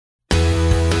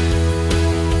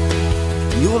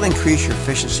will increase your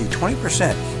efficiency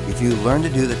 20% if you learn to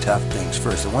do the tough things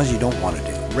first, the ones you don't want to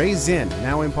do. Ray Zinn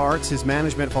now imparts his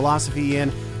management philosophy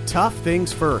in Tough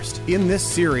Things First. In this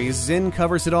series, Zinn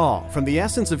covers it all, from the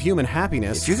essence of human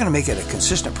happiness. If you're going to make it a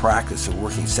consistent practice of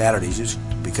working Saturdays just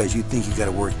because you think you've got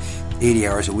to work 80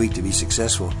 hours a week to be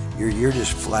successful, you're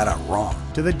just flat out wrong.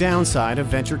 To the downside of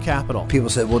venture capital. People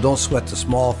said, well, don't sweat the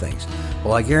small things.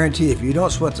 Well, I guarantee if you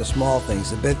don't sweat the small things,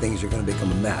 the big things are going to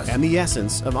become a mess. And the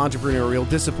essence of entrepreneurial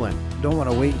discipline. Don't want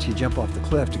to wait until you jump off the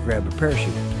cliff to grab a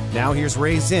parachute. Now here's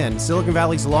Ray Zinn, Silicon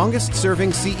Valley's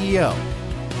longest-serving CEO.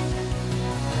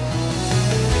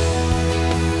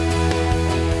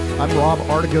 I'm Rob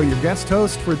Artigo, your guest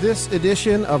host for this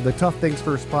edition of the Tough Things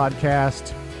First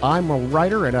podcast. I'm a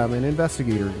writer and I'm an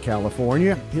investigator in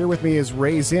California. Here with me is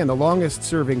Ray Zinn, the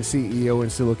longest-serving CEO in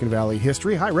Silicon Valley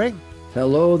history. Hi, Ray.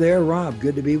 Hello there, Rob.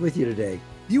 Good to be with you today.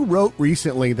 You wrote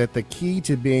recently that the key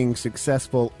to being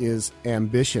successful is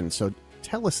ambition. So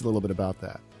tell us a little bit about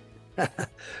that.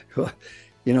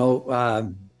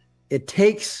 It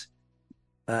takes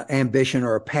ambition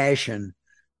or a passion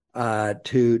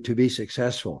to be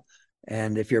successful.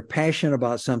 And if you're passionate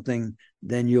about something,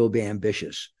 then you'll be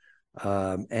ambitious.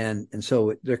 And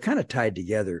so they're kind of tied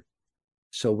together.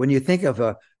 So when you think of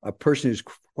a person who's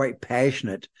quite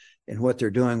passionate in what they're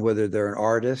doing, whether they're an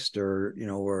artist or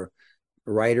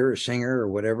a writer or singer or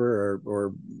whatever,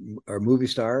 or a movie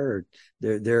star,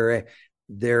 or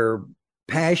their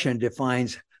passion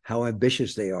defines how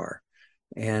ambitious they are.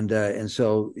 And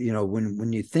so,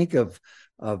 when you think of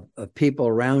people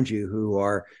around you who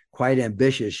are quite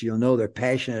ambitious, you'll know they're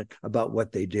passionate about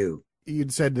what they do.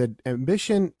 You'd said that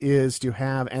ambition is to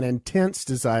have an intense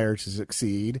desire to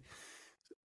succeed.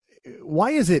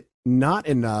 Why is it not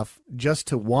enough just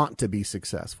to want to be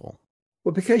successful?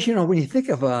 Well, because, when you think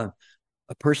of a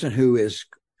person who is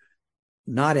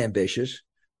not ambitious,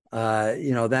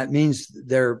 that means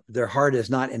their heart is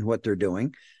not in what they're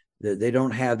doing. They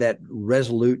don't have that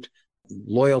resolute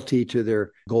loyalty to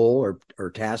their goal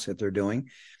or task that they're doing.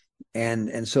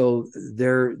 And so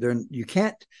you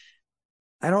can't,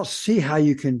 I don't see how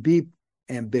you can be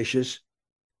ambitious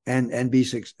and be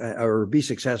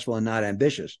successful and not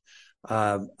ambitious.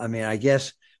 I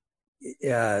guess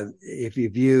if you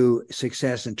view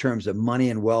success in terms of money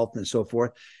and wealth and so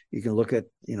forth, you can look at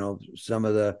some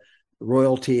of the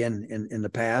royalty in the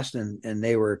past, and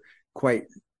they were quite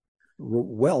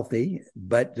wealthy,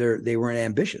 but they weren't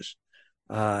ambitious,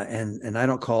 and I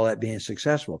don't call that being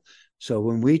successful. So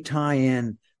when we tie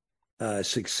in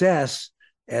success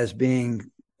as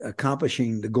being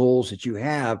accomplishing the goals that you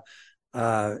have,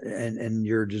 and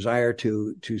your desire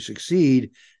to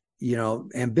succeed,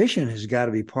 ambition has got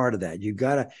to be part of that. You've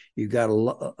got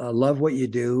to love what you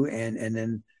do, and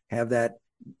then have that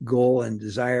goal and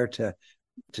desire to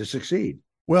succeed.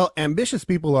 Well, ambitious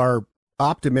people are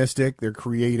optimistic. They're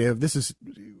creative. This is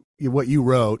what you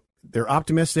wrote. They're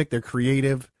optimistic. They're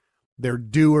creative. They're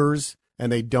doers,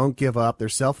 and they don't give up. They're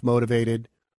self-motivated,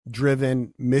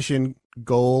 driven, mission,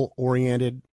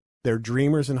 goal-oriented. They're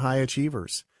dreamers and high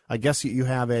achievers. I guess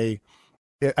I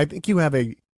think you have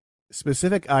a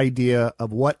specific idea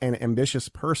of what an ambitious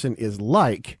person is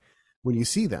like when you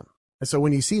see them. And so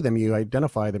when you see them, you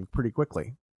identify them pretty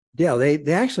quickly. Yeah,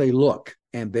 they actually look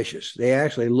ambitious. They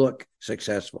actually look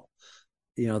successful.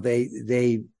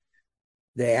 They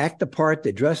act the part,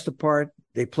 they dress the part,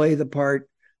 they play the part.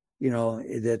 You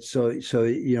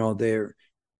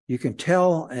can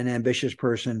tell an ambitious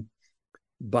person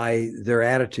by their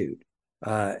attitude.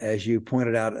 As you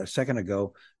pointed out a second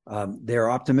ago,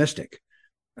 they're optimistic.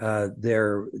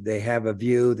 They have a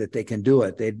view that they can do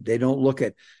it. They don't look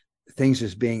at things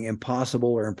as being impossible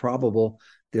or improbable.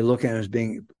 They look at it as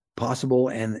being possible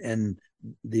and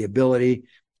the ability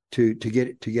to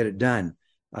get it done.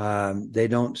 They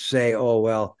don't say, "Oh,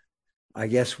 well, I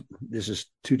guess this is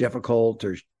too difficult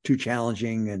or too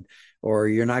challenging, or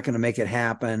you're not going to make it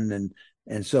happen."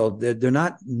 And so they're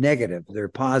not negative; they're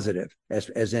positive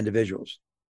as individuals.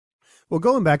 Well,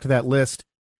 going back to that list,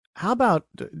 how about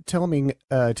telling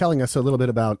us a little bit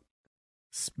about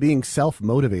being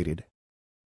self-motivated?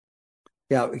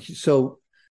 Yeah. So,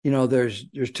 there's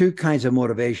two kinds of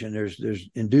motivation. There's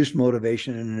induced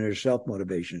motivation and there's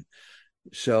self-motivation.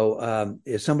 So,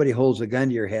 if somebody holds a gun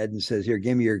to your head and says, "Here,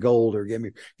 give me your gold," or give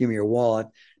me your wallet,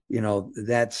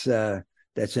 that's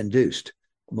induced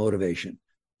motivation.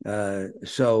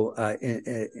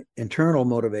 Internal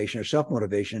motivation or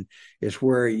self-motivation is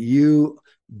where you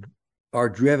are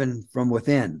driven from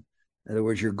within. In other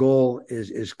words, your goal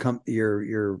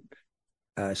your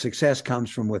success comes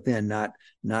from within,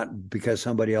 not because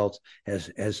somebody else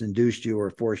has induced you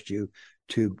or forced you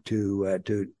to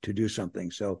do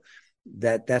something. So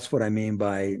that's what I mean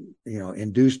by,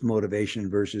 induced motivation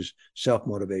versus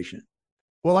self-motivation.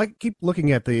 Well, I keep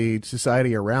looking at the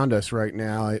society around us right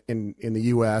now in the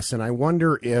U.S., and I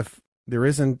wonder if there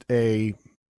isn't a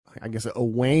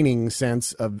waning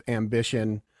sense of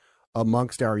ambition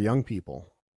amongst our young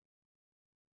people.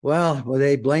 Well,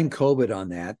 they blame COVID on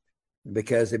that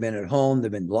because they've been at home,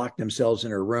 they've been locked themselves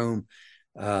in a room,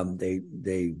 they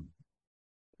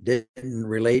didn't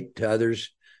relate to others,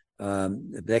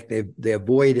 they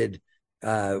avoided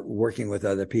working with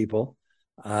other people.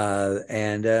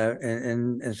 And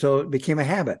so it became a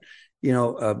habit.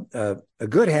 A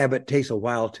good habit takes a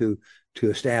while to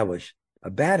establish.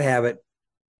 A bad habit,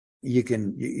 you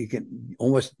can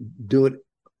almost do it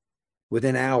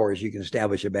within hours. You can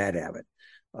establish a bad habit.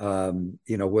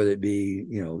 Whether it be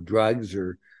drugs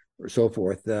or so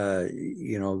forth.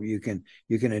 You can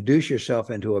induce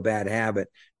yourself into a bad habit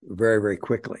very, very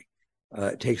quickly.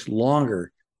 It takes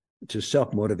longer to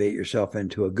self-motivate yourself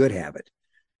into a good habit.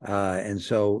 And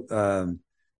so,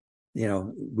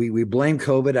 we blame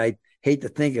COVID. I hate to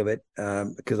think of it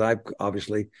because I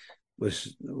obviously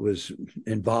was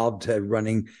involved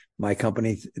running my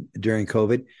company during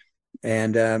COVID,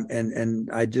 and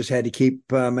I just had to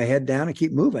keep my head down and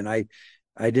keep moving. I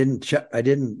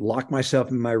didn't lock myself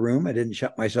in my room. I didn't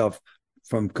shut myself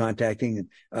from contacting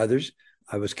others.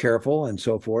 I was careful and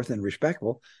so forth and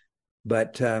respectful,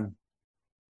 but I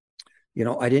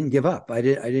didn't give up. I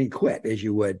didn't quit as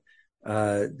you would.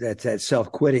 That's that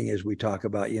self-quitting as we talk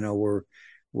about,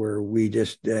 where we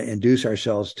just induce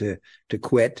ourselves to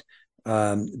quit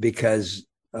because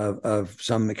of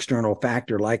some external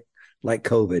factor like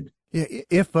COVID. Yeah,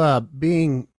 if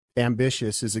being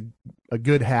ambitious is a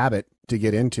good habit to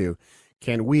get into,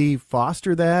 can we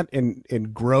foster that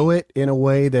and grow it in a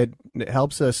way that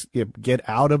helps us get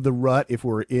out of the rut if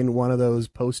we're in one of those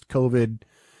post-COVID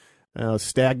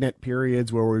stagnant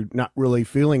periods where we're not really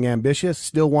feeling ambitious,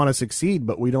 still want to succeed,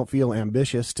 but we don't feel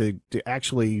ambitious to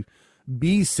actually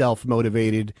be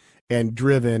self-motivated and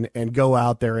driven and go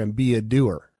out there and be a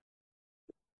doer?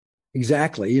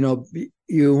 Exactly.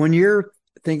 When you're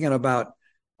thinking about,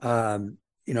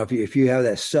 if you have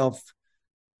that self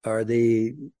or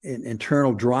the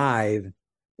internal drive,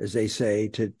 as they say,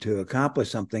 to accomplish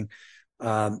something,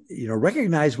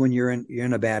 recognize when you're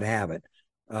in a bad habit.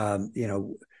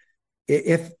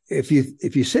 If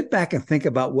you sit back and think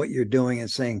about what you're doing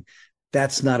and saying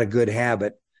that's not a good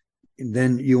habit,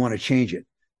 then you want to change it.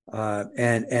 Bad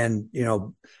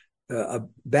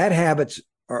habits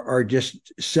are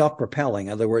just self-propelling.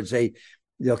 In other words,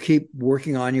 they'll keep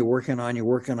working on you,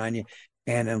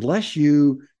 and unless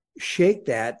you shake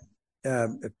that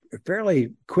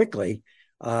fairly quickly,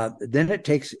 then it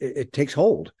takes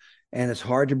hold, and it's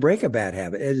hard to break a bad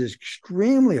habit. It is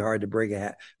extremely hard to break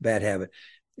a bad habit.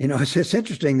 It's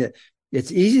interesting that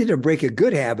it's easy to break a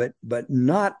good habit, but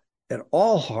not at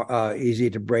all easy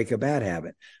to break a bad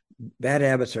habit. Bad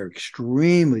habits are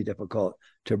extremely difficult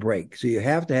to break. So you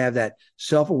have to have that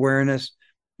self-awareness.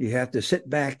 You have to sit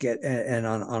back and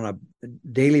on a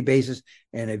daily basis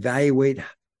and evaluate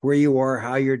where you are,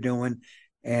 how you're doing,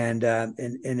 and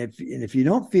if you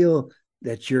don't feel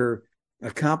that you're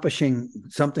accomplishing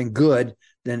something good,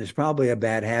 then it's probably a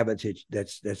bad habit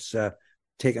that's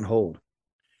taken hold.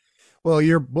 Well,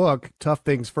 your book, Tough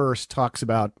Things First, talks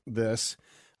about this.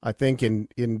 I think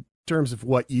in terms of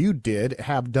what you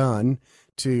have done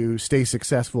to stay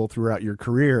successful throughout your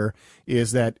career,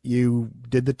 is that you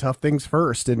did the tough things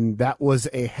first, and that was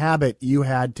a habit you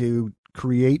had to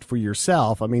create for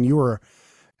yourself. I mean, you were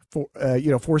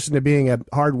forced into being a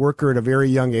hard worker at a very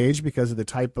young age because of the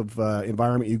type of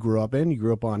environment you grew up in. You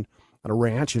grew up on a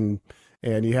ranch, and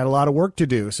you had a lot of work to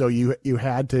do. So you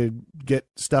had to get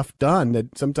stuff done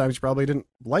that sometimes you probably didn't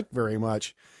like very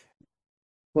much.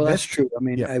 Well, that's true. I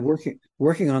mean, yeah.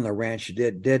 Working on the ranch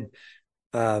did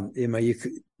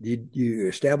you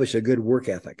establish a good work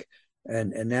ethic,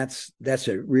 and that's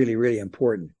really, really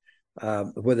important.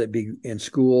 Whether it be in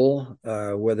school,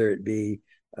 whether it be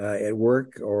at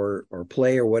work or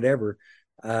play or whatever,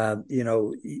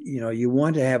 you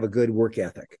want to have a good work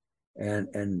ethic,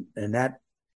 and that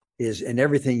is in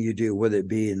everything you do, whether it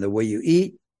be in the way you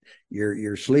eat,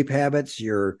 your sleep habits,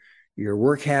 your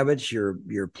work habits,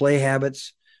 your play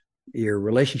habits, your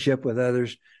relationship with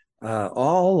others.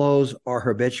 All those are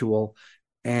habitual,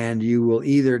 and you will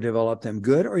either develop them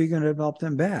good or you're going to develop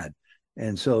them bad.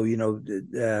 And so,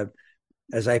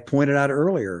 as I pointed out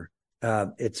earlier,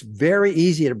 it's very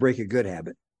easy to break a good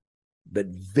habit, but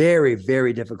very,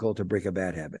 very difficult to break a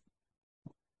bad habit.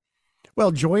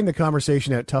 Well, join the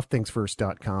conversation at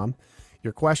toughthingsfirst.com.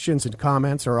 Your questions and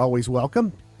comments are always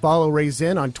welcome. Follow Ray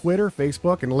Zinn on Twitter,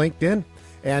 Facebook, and LinkedIn.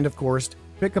 And, of course,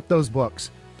 pick up those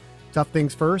books. Tough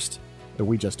Things First, that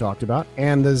we just talked about,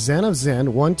 and The Zen of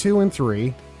Zen 1, 2, and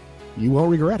 3. You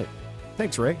won't regret it.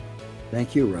 Thanks, Ray.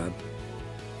 Thank you, Rob.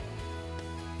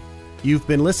 You've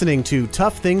been listening to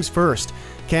Tough Things First,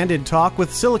 candid talk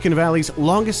with Silicon Valley's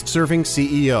longest-serving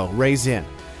CEO, Ray Zinn.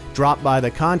 Drop by the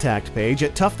contact page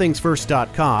at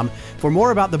toughthingsfirst.com for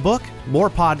more about the book, more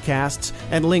podcasts,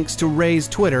 and links to Ray's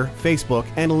Twitter, Facebook,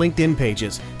 and LinkedIn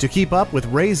pages to keep up with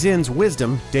Ray Zinn's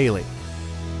wisdom daily.